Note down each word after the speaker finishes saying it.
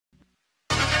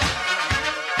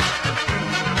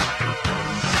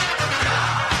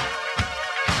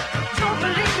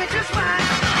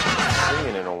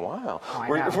while.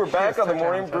 Oh, We're back on the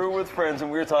Morning talented. Brew with Friends,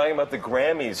 and we were talking about the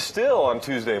Grammys still on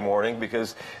Tuesday morning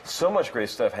because so much great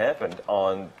stuff happened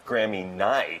on Grammy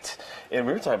night. And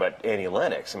we were talking about Annie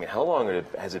Lennox. I mean, how long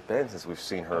has it been since we've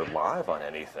seen her live on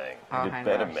anything? Oh, It's I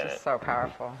been know. a minute. She's so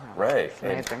powerful. Right. It's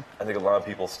amazing. And I think a lot of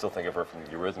people still think of her from the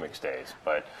Eurythmics days,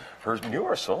 but her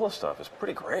newer solo stuff is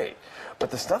pretty great.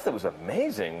 But the stuff that was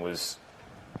amazing was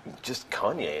just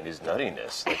Kanye and his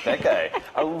nuttiness. Like that guy,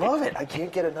 I love it. I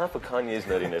can't get enough of Kanye's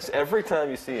nuttiness. Every time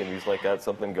you see him, he's like got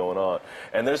something going on.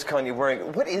 And there's Kanye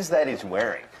wearing, what is that he's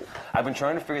wearing? I've been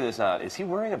trying to figure this out. Is he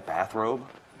wearing a bathrobe?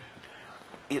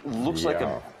 It looks like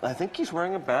I think he's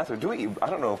wearing a bathrobe. I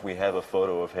don't know if we have a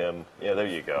photo of him. Yeah, there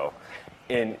you go.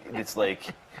 And it's like,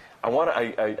 I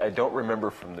don't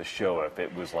remember from the show if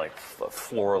it was like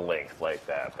floor length like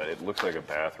that, but it looks like a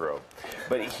bathrobe.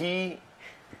 But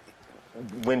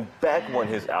when Beck won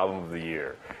his album of the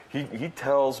year, he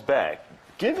tells Beck,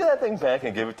 give that thing back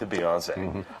and give it to Beyonce.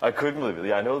 Mm-hmm. I couldn't believe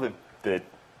it. I know that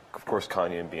of course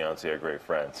Kanye and Beyonce are great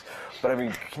friends, but I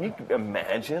mean, can you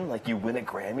imagine like you win a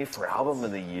Grammy for album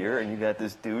of the year and you got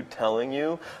this dude telling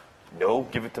you, no,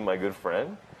 give it to my good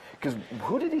friend? Because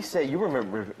who did he say? You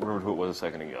remember who it was a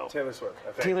second ago? Taylor Swift,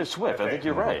 I think. Taylor Swift, I think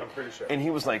you're right. I'm pretty sure. And he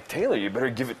was like, Taylor, you better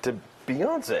give it to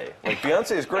Beyonce. Like,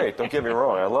 Beyonce is great, don't get me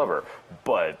wrong, I love her.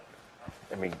 But,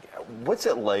 I mean, what's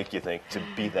it like, you think, to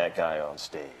be that guy on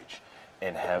stage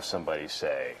and have somebody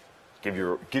say, give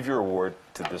your award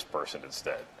to this person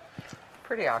instead?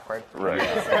 Pretty awkward. Right.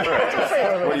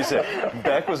 Right. What do you say?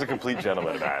 Beck was a complete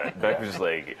gentleman about it. Beck was just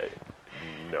like,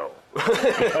 no.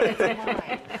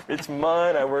 It's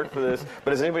mine. I work for this.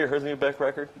 But has anybody heard the new Beck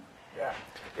record? Yeah.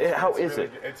 How is it?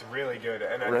 It's really good.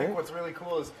 And I Right? think what's really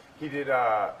cool is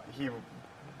he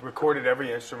recorded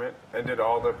every instrument and did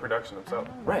all the production himself.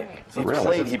 Right. So He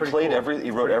it's pretty cool.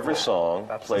 He wrote every song,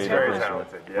 played Very every instrument.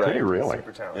 talented. Yeah. Did he really?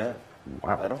 Super talented. Yeah.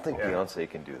 Wow. I don't think Yeah. Beyonce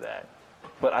can do that.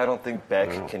 But I don't think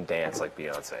Beck can dance like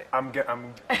Beyonce.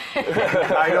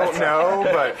 I don't know,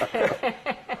 but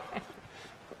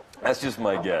That's just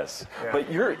my guess. Yeah. But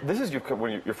this is your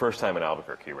first time in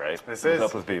Albuquerque, right? This With is.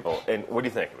 Up with people. And what do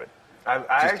you think of it?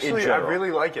 I general. really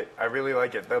like it. I really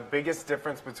like it. The biggest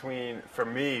difference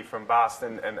from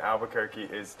Boston and Albuquerque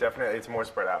is definitely it's more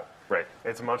spread out. Right.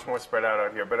 It's much more spread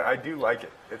out here, but I do like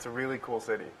it. It's a really cool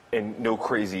city. And no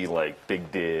crazy like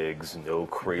big digs, no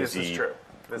crazy This is true.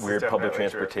 This is weird public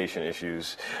definitely true. transportation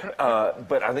issues.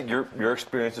 But I think your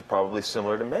experience is probably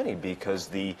similar to many because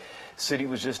the city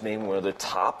was just named one of the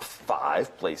top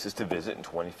 5 places to visit in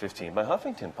 2015 by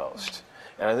Huffington Post.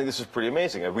 And I think this is pretty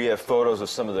amazing. We have photos of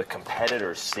some of the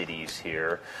competitor cities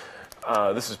here.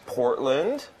 This is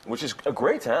Portland, which is a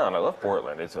great town. I love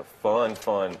Portland. It's a fun,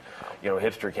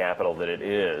 hipster capital that it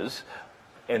is.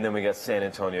 And then we got San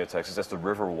Antonio, Texas. That's the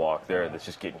Riverwalk there that's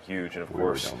just getting huge. And, of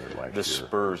course, the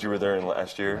Spurs. You were there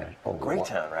last year? Right. Oh, great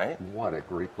town, right? What a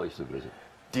great place to visit.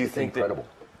 Do you It's think incredible.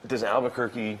 Does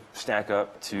Albuquerque stack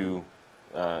up to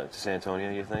San Antonio,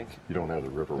 you think? You don't have the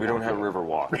river. We don't have a river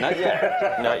walk. Not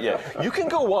yet. Not yet. You can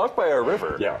go walk by our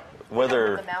river. Yeah.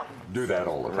 Whether The mountain. Do that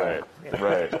all the time.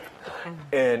 right.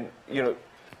 And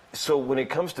so when it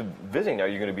comes to visiting, are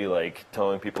you going to be like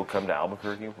telling people come to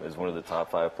Albuquerque as one of the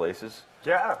top 5 places?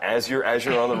 Yeah. As you're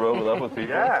on the road with Up with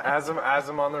People. Yeah, as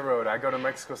I'm on the road, I go to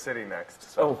Mexico City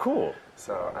next. So, Oh, cool.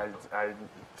 So I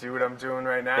do what I'm doing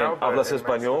right now. And but hablas in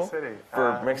español Mexico City.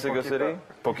 for Mexico un poquito. City?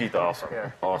 Poquito, awesome.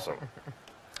 Yeah. Awesome.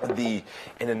 And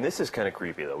then this is kind of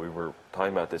creepy though. We were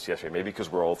talking about this yesterday, maybe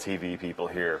because we're all TV people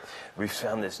here. We've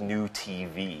found this new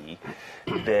TV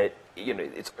that,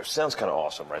 it sounds kind of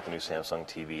awesome, right? The new Samsung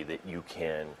TV that you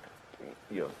can,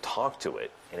 talk to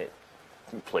it and it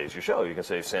plays your show. You can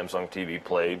say Samsung TV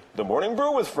play The Morning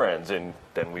Brew with Friends and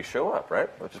then we show up, right?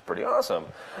 Which is pretty awesome.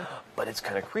 But it's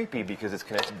kind of creepy because it's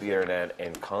connected to the internet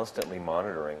and constantly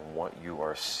monitoring what you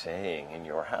are saying in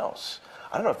your house.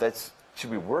 I don't know if should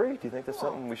we worry? Do you think that's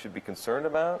something we should be concerned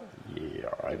about? Yeah,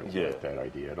 I don't like that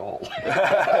idea at all.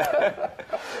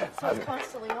 So it's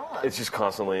constantly on. It's just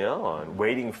constantly on,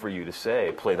 waiting for you to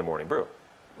say, play The Morning Brew.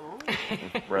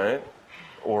 Right?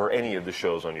 Or any of the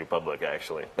shows on your public,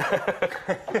 actually.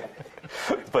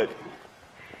 But,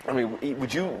 I mean,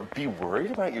 would you be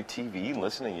worried about your TV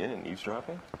listening in and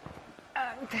eavesdropping?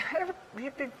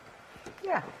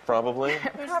 Yeah, Probably.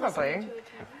 probably.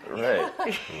 Right.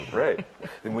 Right.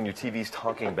 And when your TV's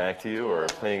talking back to you or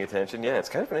paying attention, yeah, it's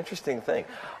kind of an interesting thing.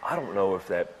 I don't know if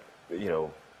that,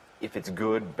 if it's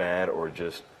good, bad, or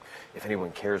just if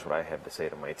anyone cares what I have to say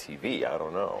to my TV. I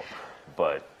don't know.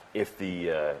 But if the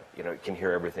it can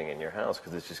hear everything in your house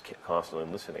because it's just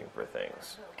constantly listening for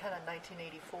things. Kind of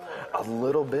 1984. A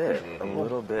little bit, a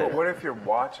little bit. But what if you're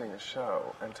watching a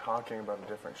show and talking about a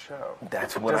different show?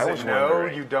 That's what I Does was it know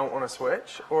wondering. you don't want to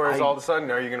switch, or is all of a sudden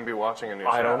are you going to be watching a new show?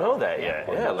 I don't know that yet.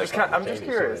 Yeah, like I'm just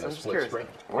Maybe curious. so I'm in a just split curious. screen.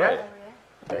 right.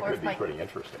 That Or could if be my- pretty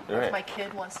interesting. Right. If my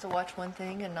kid wants to watch one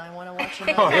thing and I want to watch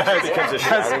another. It becomes a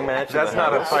shouting match. in That's the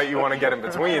not a house. fight you want to get in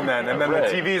between then, and then Right.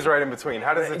 the TV's right in between.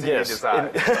 How does the TV Yes.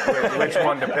 decide which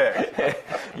one to pick?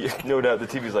 Yeah, no doubt the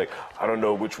TV's like, I don't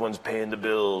know which one's paying the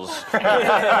bills.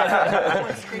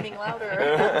 One's screaming louder.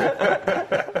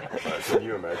 Can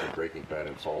you imagine Breaking Bad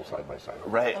and Saul side by side?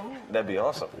 Right. That'd be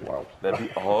awesome. Wow. That'd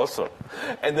be awesome.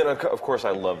 And then, of course,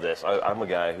 I love this. I'm a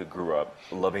guy who grew up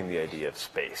loving the idea of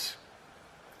space.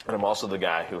 And I'm also the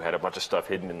guy who had a bunch of stuff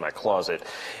hidden in my closet,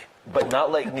 but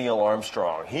not like Neil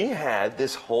Armstrong. He had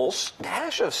this whole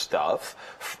stash of stuff,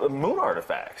 moon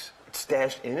artifacts,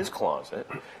 stashed in his closet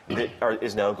that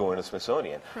is now going to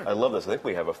Smithsonian. I love this. I think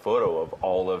we have a photo of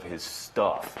all of his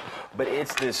stuff. But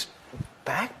it's this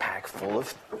backpack full of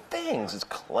things. It's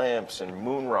clamps and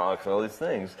moon rocks and all these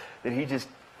things that he just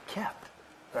kept.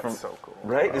 That's so cool.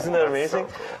 Right? Isn't that That's so amazing?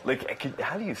 cool. Like,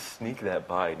 how do you sneak that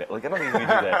by? Like, I don't think we do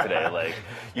that today. Like,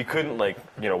 you couldn't, like,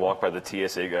 walk by the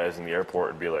TSA guys in the airport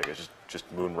and be like, it's just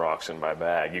moon rocks in my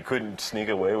bag. You couldn't sneak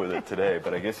away with it today.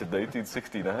 But I guess in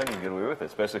 1969, you get away with it,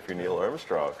 especially if you're Neil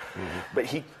Armstrong. But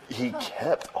he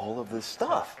kept all of this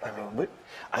stuff. I mean,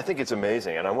 I think it's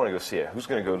amazing, and I want to go see it. Who's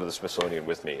going to go to the Smithsonian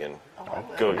with me and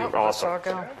go? Awesome. I'll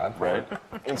go. Right?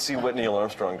 And see what Neil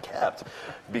Armstrong kept.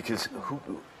 Because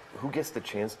who gets the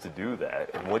chance to do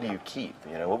that, and what do you keep?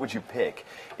 What would you pick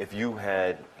if you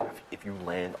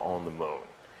land on the moon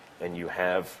and you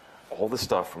have all the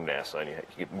stuff from NASA and you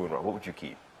get moon rock? What would you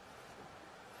keep?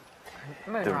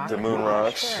 Moon The rock. moon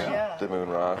rocks. Sure. Yeah. The moon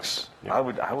rocks. I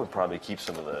would probably keep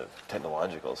some of the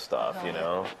technological stuff. Yeah,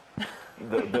 no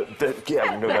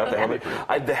doubt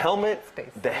the helmet.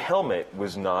 The helmet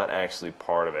was not actually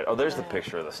part of it. Oh, there's the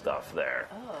picture of the stuff there.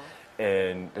 Oh.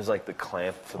 And there's like the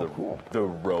clamp for the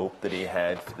rope that he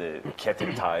had that kept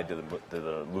him tied to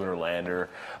the lunar lander,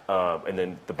 and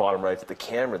then the bottom right's the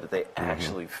camera that they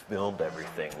actually filmed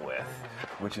everything with,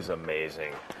 which is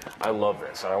amazing. I love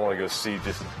this. I want to go see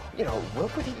just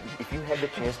what would he, if you had the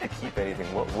chance to keep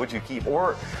anything, what would you keep?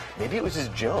 Or maybe it was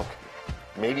just junk.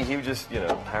 Maybe he was just,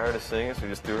 tired of seeing it, so he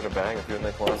just threw it in a bag and threw it in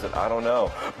the closet. I don't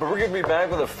know. But we're going to be back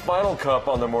with a final cup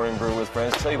on the Morning Brew with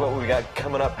Friends. Tell you what we got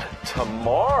coming up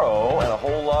tomorrow and a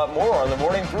whole lot more on the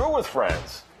Morning Brew with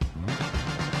Friends.